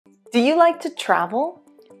Do you like to travel?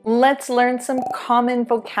 Let's learn some common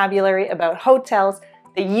vocabulary about hotels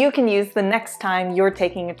that you can use the next time you're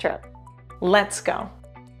taking a trip. Let's go.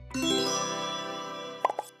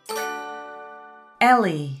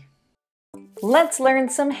 Ellii. Let's learn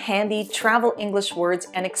some handy travel English words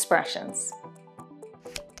and expressions.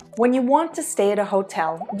 When you want to stay at a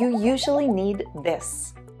hotel, you usually need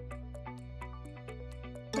this.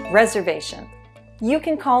 Reservation. You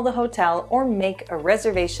can call the hotel or make a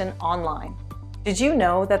reservation online. Did you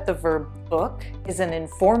know that the verb book is an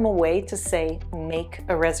informal way to say make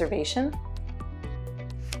a reservation?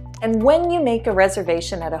 And when you make a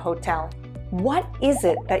reservation at a hotel, what is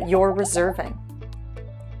it that you're reserving?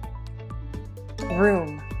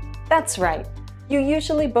 Room. That's right. You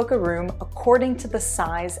usually book a room according to the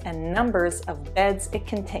size and numbers of beds it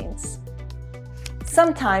contains.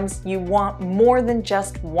 Sometimes you want more than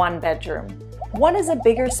just one bedroom. What is a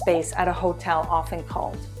bigger space at a hotel often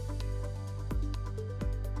called?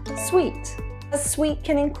 Suite. A suite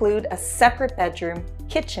can include a separate bedroom,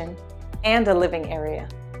 kitchen, and a living area.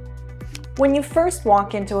 When you first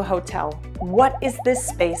walk into a hotel, what is this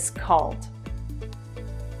space called?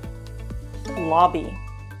 Lobby.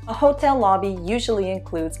 A hotel lobby usually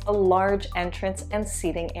includes a large entrance and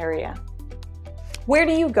seating area. Where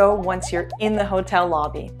do you go once you're in the hotel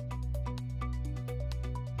lobby?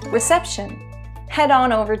 Reception. Head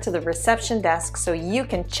on over to the reception desk so you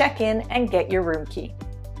can check in and get your room key.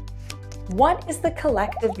 What is the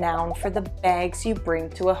collective noun for the bags you bring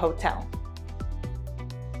to a hotel?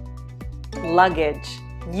 Luggage.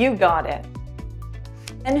 You got it.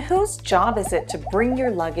 And whose job is it to bring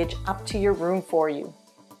your luggage up to your room for you?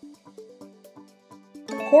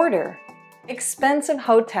 Porter. Expensive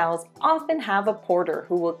hotels often have a porter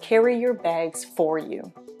who will carry your bags for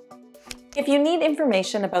you. If you need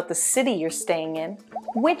information about the city you're staying in,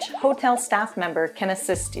 which hotel staff member can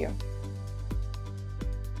assist you?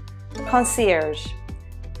 Concierge.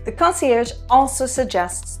 The concierge also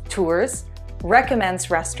suggests tours, recommends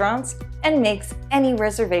restaurants, and makes any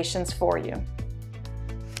reservations for you.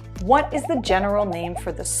 What is the general name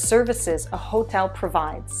for the services a hotel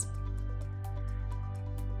provides?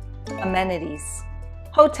 Amenities.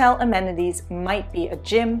 Hotel amenities might be a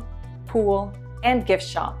gym, pool, and gift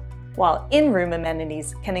shop, while in-room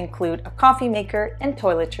amenities can include a coffee maker and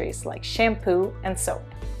toiletries like shampoo and soap.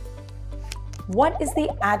 What is the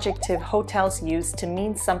adjective hotels use to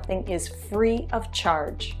mean something is free of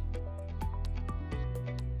charge?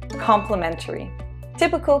 Complimentary.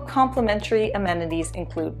 Typical complimentary amenities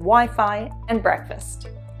include Wi-Fi and breakfast.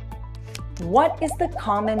 What is the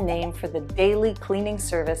common name for the daily cleaning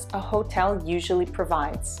service a hotel usually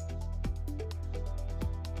provides?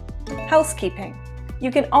 Housekeeping. You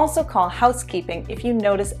can also call housekeeping if you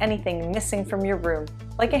notice anything missing from your room,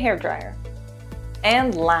 like a hairdryer.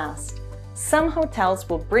 And last, some hotels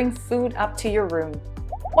will bring food up to your room.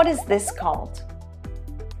 What is this called?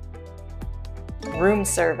 Room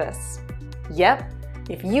service. Yep,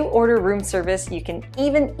 if you order room service, you can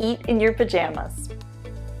even eat in your pajamas.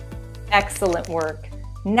 Excellent work!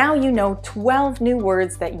 Now you know 12 new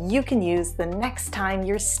words that you can use the next time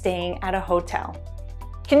you're staying at a hotel.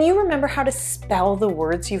 Can you remember how to spell the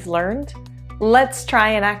words you've learned? Let's try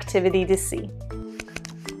an activity to see.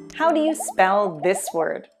 How do you spell this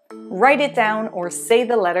word? Write it down or say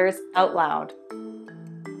the letters out loud.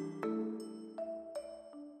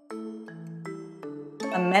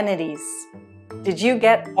 Amenities. Did you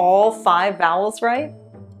get all 5 vowels right?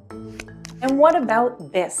 And what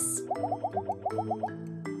about this?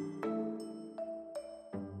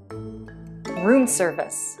 Room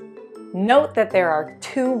service. Note that there are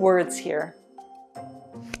 2 words here.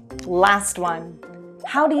 Last one.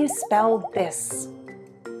 How do you spell this?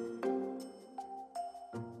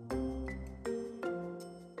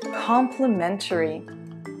 Complimentary.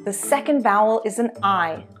 The second vowel is an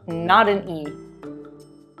I, not an E.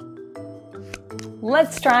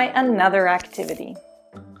 Let's try another activity.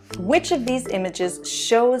 Which of these images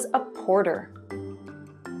shows a porter?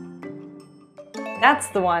 That's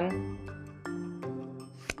the one.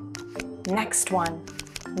 Next one.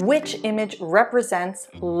 Which image represents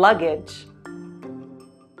luggage?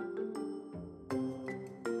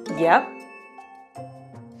 Yep.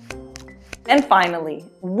 And finally,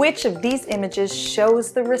 which of these images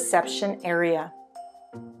shows the reception area?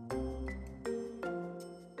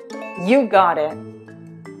 You got it.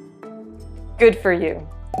 Good for you.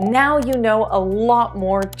 Now you know a lot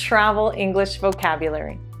more travel English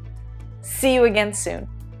vocabulary. See you again soon.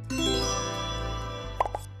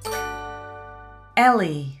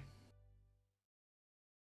 Ellii.